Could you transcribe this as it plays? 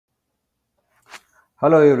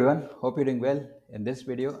Hello everyone, hope you're doing well. In this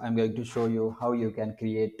video, I'm going to show you how you can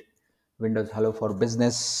create Windows Hello for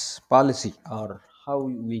Business policy or how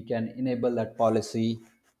we can enable that policy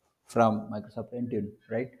from Microsoft Intune,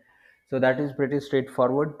 right? So that is pretty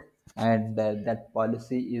straightforward, and that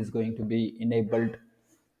policy is going to be enabled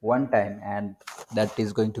one time, and that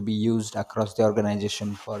is going to be used across the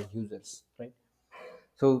organization for users, right?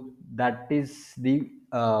 So that is the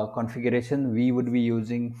configuration we would be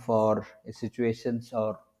using for situations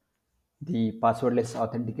or the passwordless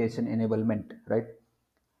authentication enablement, right?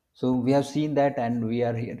 So we have seen that, and we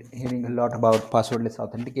are hearing a lot about passwordless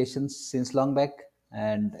authentications since long back,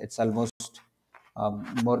 and it's almost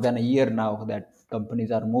more than a year now that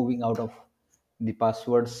companies are moving out of the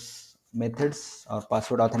passwords methods or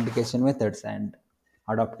password authentication methods and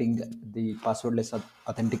adopting the passwordless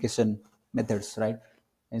authentication methods, right?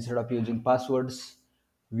 Instead of using passwords,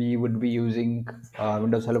 we would be using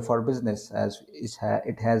Windows Hello for Business, as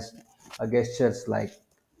it has gestures like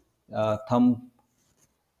thumb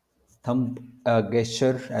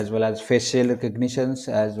gesture, as well as facial recognitions,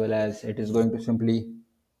 as well as it is going to simply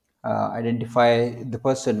identify the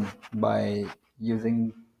person by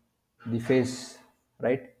using the face,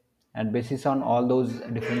 right? And basis on all those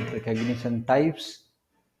different recognition types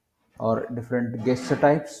or different gesture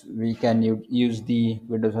types, we can use the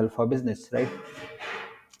Windows Hello for Business, right?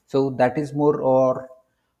 So that is more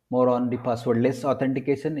on the passwordless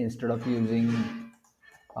authentication instead of using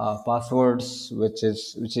passwords, which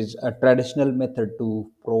is a traditional method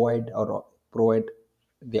to provide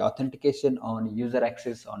the authentication on user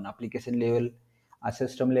access on application level, a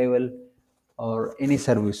system level, or any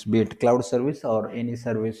service, be it cloud service or any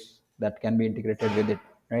service that can be integrated with it,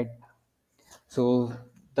 right? So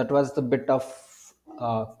that was the bit of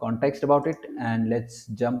context about it, and let's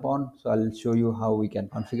jump on. So I'll show you how we can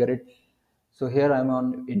configure it. So here I'm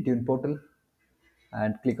on Intune portal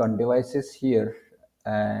and click on devices here,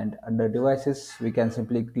 and under devices we can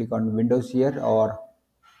simply click on Windows here, or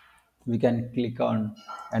we can click on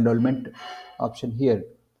enrollment option here.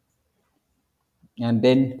 And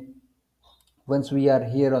then once we are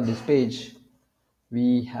here on this page,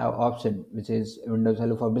 we have option which is Windows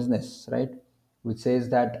Hello for Business, right? Which says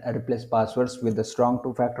that replace passwords with a strong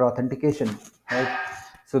two-factor authentication, right?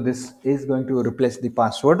 So this is going to replace the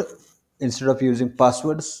password. Instead of using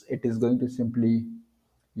passwords, it is going to simply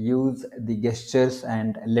use the gestures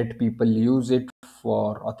and let people use it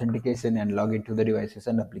for authentication and log into the devices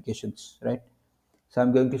and applications, right? So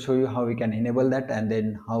I'm going to show you how we can enable that, and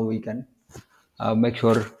then how we can make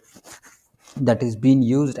sure that is being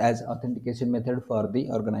used as authentication method for the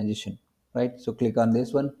organization, right? So click on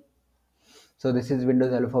this one. So this is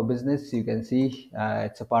Windows Hello for Business. You can see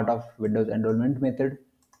it's a part of Windows enrollment method,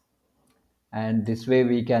 and this way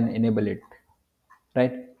we can enable it,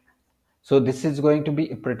 right? So this is going to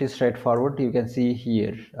be pretty straightforward. You can see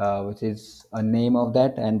here which is a name of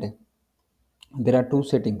that, and there are two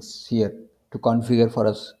settings here to configure for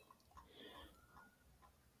us.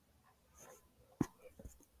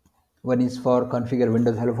 One is for configure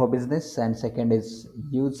Windows Hello for Business, and second is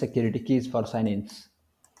use security keys for sign-ins,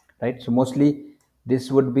 right? So mostly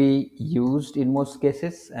this would be used in most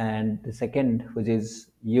cases, and the second, which is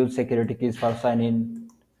use security keys for sign-in,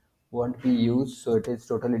 won't be used. So it is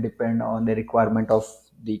totally depend on the requirement of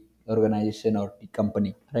the organization or the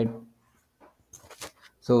company, right?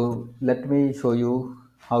 So let me show you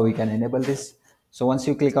how we can enable this. So once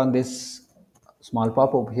you click on this small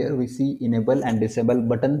pop-up here, we see enable and disable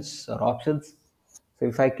buttons or options. So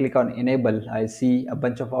if I click on enable, I see a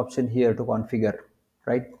bunch of options here to configure,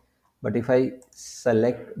 right? But if I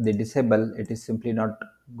select the disable, it is simply not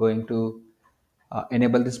going to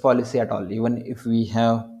enable this policy at all, even if we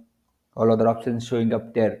have all other options showing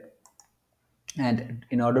up there. And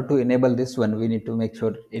in order to enable this one, we need to make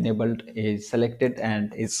sure enabled is selected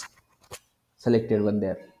and is selected one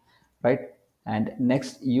there, right? And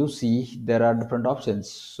next you see there are different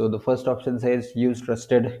options. So the first option says use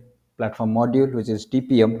trusted platform module, which is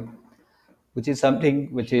TPM, which is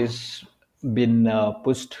something which is been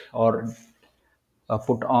pushed or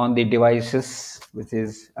put on the devices, which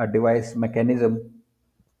is a device mechanism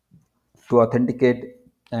to authenticate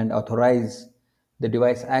and authorize the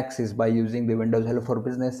device access by using the Windows Hello for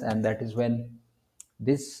Business. And that is when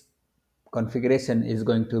this configuration is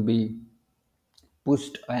going to be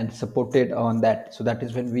pushed and supported on that. So that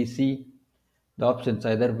is when we see the options,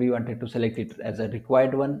 either we wanted to select it as a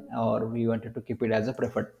required one or we wanted to keep it as a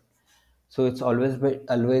preferred. So it's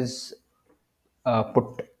always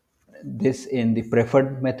put this in the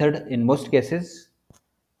preferred method. In most cases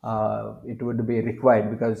it would be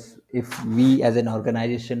required, because if we as an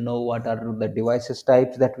organization know what are the devices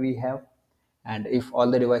types that we have, and if all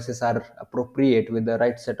the devices are appropriate with the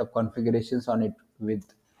right set of configurations on it, with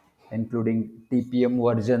including TPM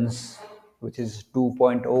versions which is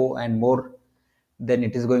 2.0 and more, then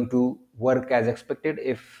it is going to work as expected.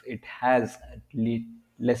 If it has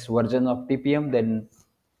less version of TPM, then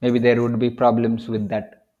maybe there would be problems with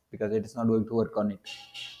that because it is not going to work on it.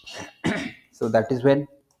 So that is when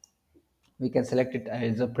we can select it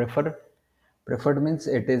as a preferred means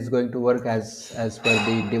it is going to work as per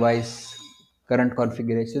the device current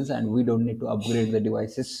configurations, and we don't need to upgrade the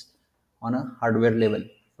devices on a hardware level,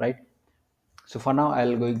 right? So for now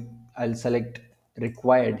I'll select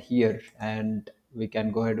required here, and we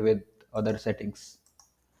can go ahead with other settings.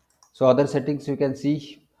 So other settings, you can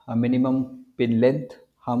see a minimum pin length,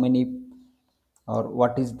 how many or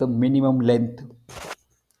what is the minimum length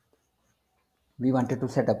we wanted to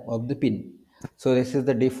set up of the pin. So this is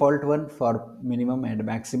the default one for minimum and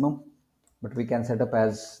maximum, but we can set up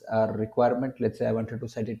as a requirement. Let's say I wanted to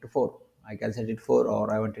set it to 4. I can set it 4,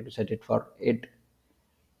 or I wanted to set it for 8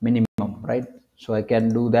 minimum, right? So I can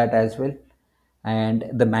do that as well. And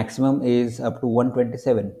the maximum is up to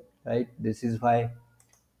 127, right? This is why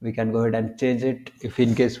we can go ahead and change it if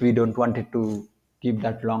in case we don't want it to keep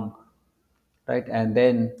that long, right? And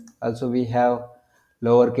then also we have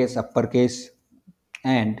lowercase, uppercase,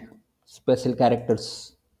 and special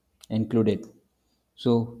characters included.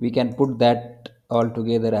 So we can put that all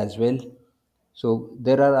together as well. So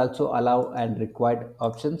there are also allow and required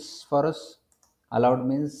options for us. Allowed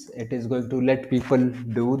means it is going to let people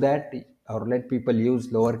do that, or let people use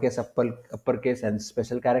lowercase, uppercase, and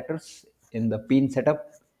special characters in the pin setup.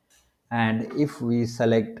 And if we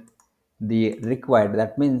select the required,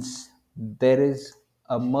 that means there is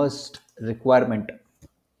a must requirement,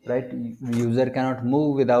 right? User cannot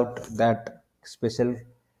move without that special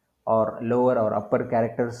or lower or upper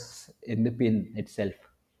characters in the pin itself,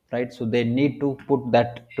 right? So they need to put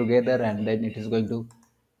that together, and then it is going to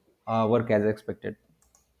work as expected.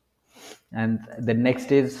 And the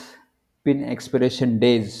next is pin expiration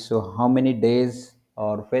days. So how many days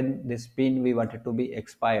or when this pin we want it to be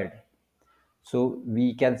expired. So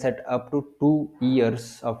we can set up to 2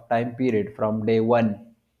 years of time period from day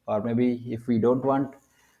one, or maybe if we don't want,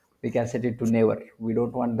 we can set it to never. We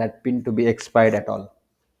don't want that pin to be expired at all,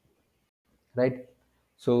 right?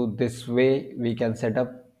 So this way we can set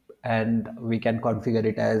up, and we can configure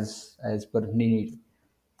it as per need,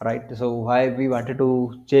 right? So why we wanted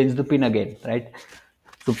to change the pin again, right?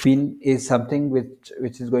 So pin is something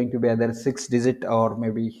which is going to be either 6 digit or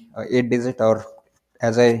maybe 8 digit, or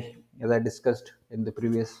as I discussed in the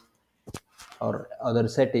previous or other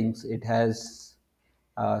settings, it has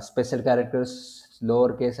special characters,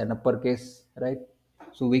 lowercase and uppercase, right?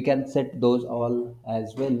 So we can set those all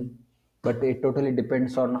as well, but it totally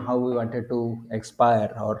depends on how we wanted to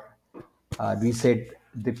expire or reset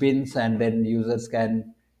the pins, and then users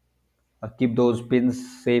can keep those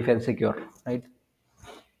pins safe and secure, right?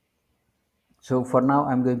 So for now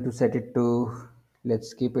I'm going to set it to,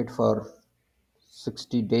 let's keep it for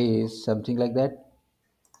 60 days, something like that.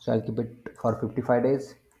 So I'll keep it for 55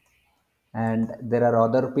 days. And there are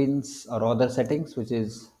other pins or other settings which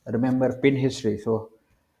is remember pin history. So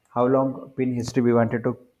how long pin history we wanted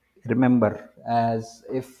to remember, as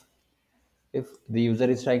if the user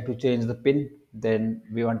is trying to change the pin, then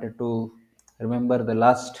we wanted to remember the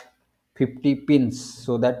last 50 pins,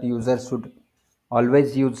 so that user should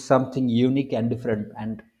always use something unique and different,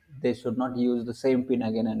 and they should not use the same pin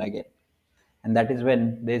again and again. And that is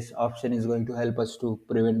when this option is going to help us to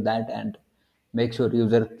prevent that and make sure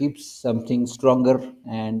user keeps something stronger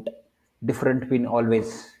and different pin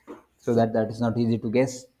always, so that that is not easy to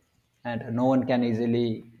guess, and no one can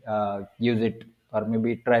easily use it, or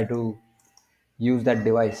maybe try to use that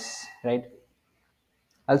device, right?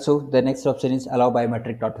 Also the next option is allow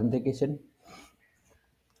biometric authentication.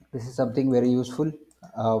 This is something very useful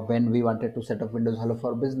when we wanted to set up Windows Hello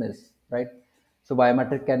for Business, right? So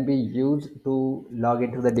biometric can be used to log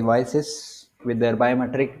into the devices. With their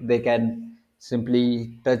biometric, they can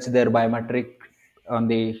simply touch their biometric on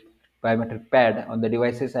the biometric pad on the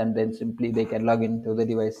devices, and then simply they can log into the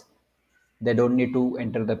device. They don't need to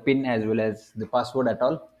enter the PIN as well as the password at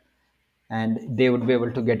all, and they would be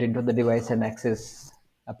able to get into the device and access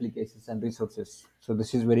applications and resources. So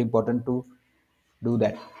this is very important to do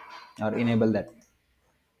that or enable that.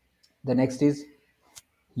 The next is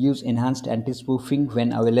use enhanced anti-spoofing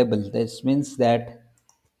when available. This means that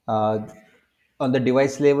uh, on the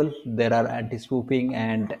device level there are anti-spoofing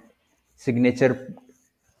and signature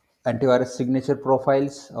antivirus signature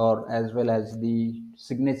profiles, or as well as the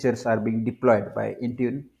signatures are being deployed by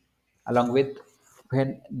Intune along with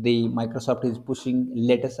when the Microsoft is pushing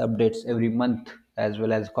latest updates every month as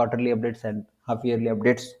well as quarterly updates and half yearly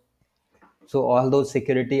updates. So all those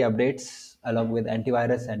security updates along with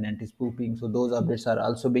antivirus and anti-spoofing, so those updates are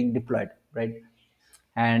also being deployed, right?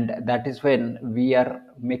 And that is when we are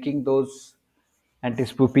making those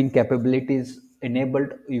anti-spoofing capabilities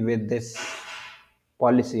enabled with this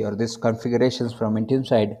policy or this configurations from Intune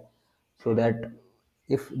side, so that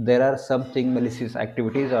if there are something malicious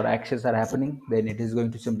activities or actions are happening, then it is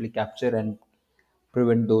going to simply capture and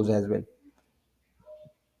prevent those as well.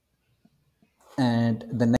 And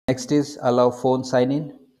the next is allow phone sign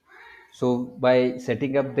in. So by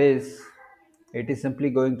setting up this, it is simply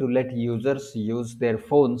going to let users use their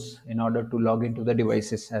phones in order to log into the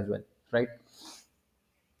devices as well, right?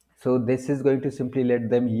 So this is going to simply let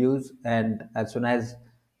them use, and as soon as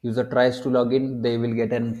user tries to log in, they will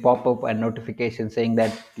get an pop-up and notification saying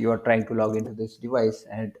that you are trying to log into this device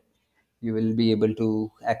and you will be able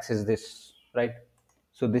to access this, right?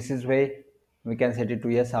 So this is way we can set it to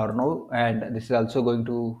yes or no, and this is also going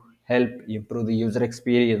to help improve the user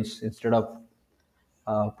experience instead of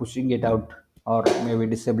pushing it out or maybe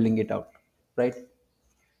disabling it out, right?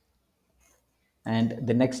 And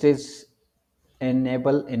the next is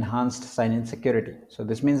enable enhanced sign-in security. So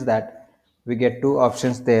this means that we get two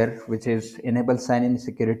options there, which is enable sign-in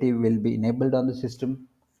security will be enabled on the system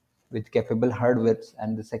with capable hardwares,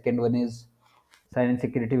 and the second one is sign-in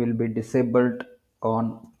security will be disabled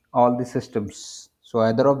on all the systems. So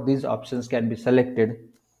either of these options can be selected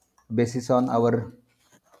basis on our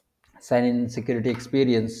sign-in security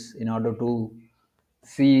experience in order to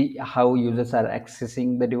see how users are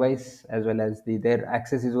accessing the device as well as their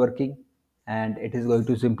access is working, and it is going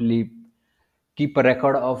to simply keep a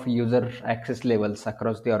record of user access levels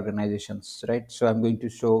across the organizations, right? So I'm going to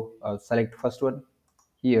show select first one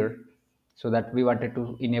here, so that we wanted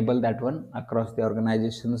to enable that one across the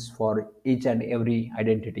organizations for each and every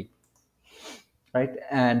identity, right?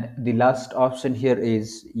 And the last option here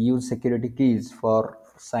is use security keys for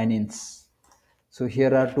sign-ins. So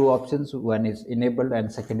here are two options, one is enabled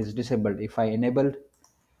and second is disabled. If I enabled,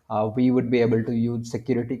 we would be able to use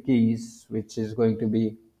security keys, which is going to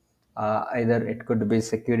be either it could be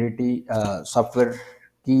security software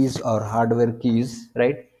keys or hardware keys,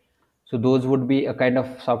 right? So those would be a kind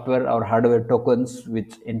of software or hardware tokens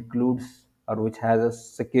which includes or which has a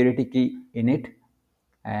security key in it,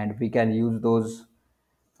 and we can use those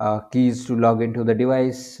keys to log into the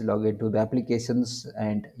device, log into the applications,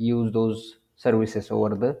 and use those services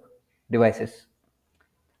over the devices.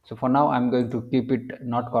 So for now, I'm going to keep it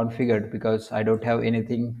not configured because I don't have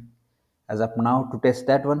anything as of now to test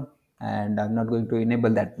that one, and I'm not going to enable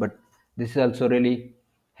that. But this is also really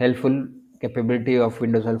helpful capability of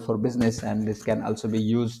Windows 12 for business, and this can also be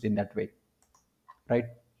used in that way, right?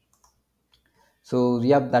 So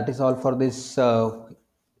yeah, that is all for this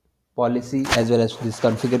policy as well as these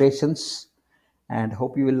configurations, and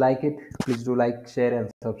hope you will like it. Please do like, share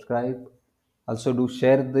and subscribe. Also do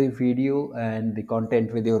share the video and the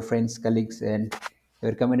content with your friends, colleagues and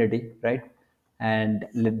your community, right? And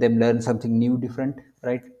let them learn something new, different,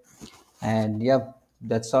 right? And yeah,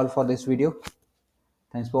 that's all for this video.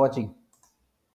 Thanks for watching.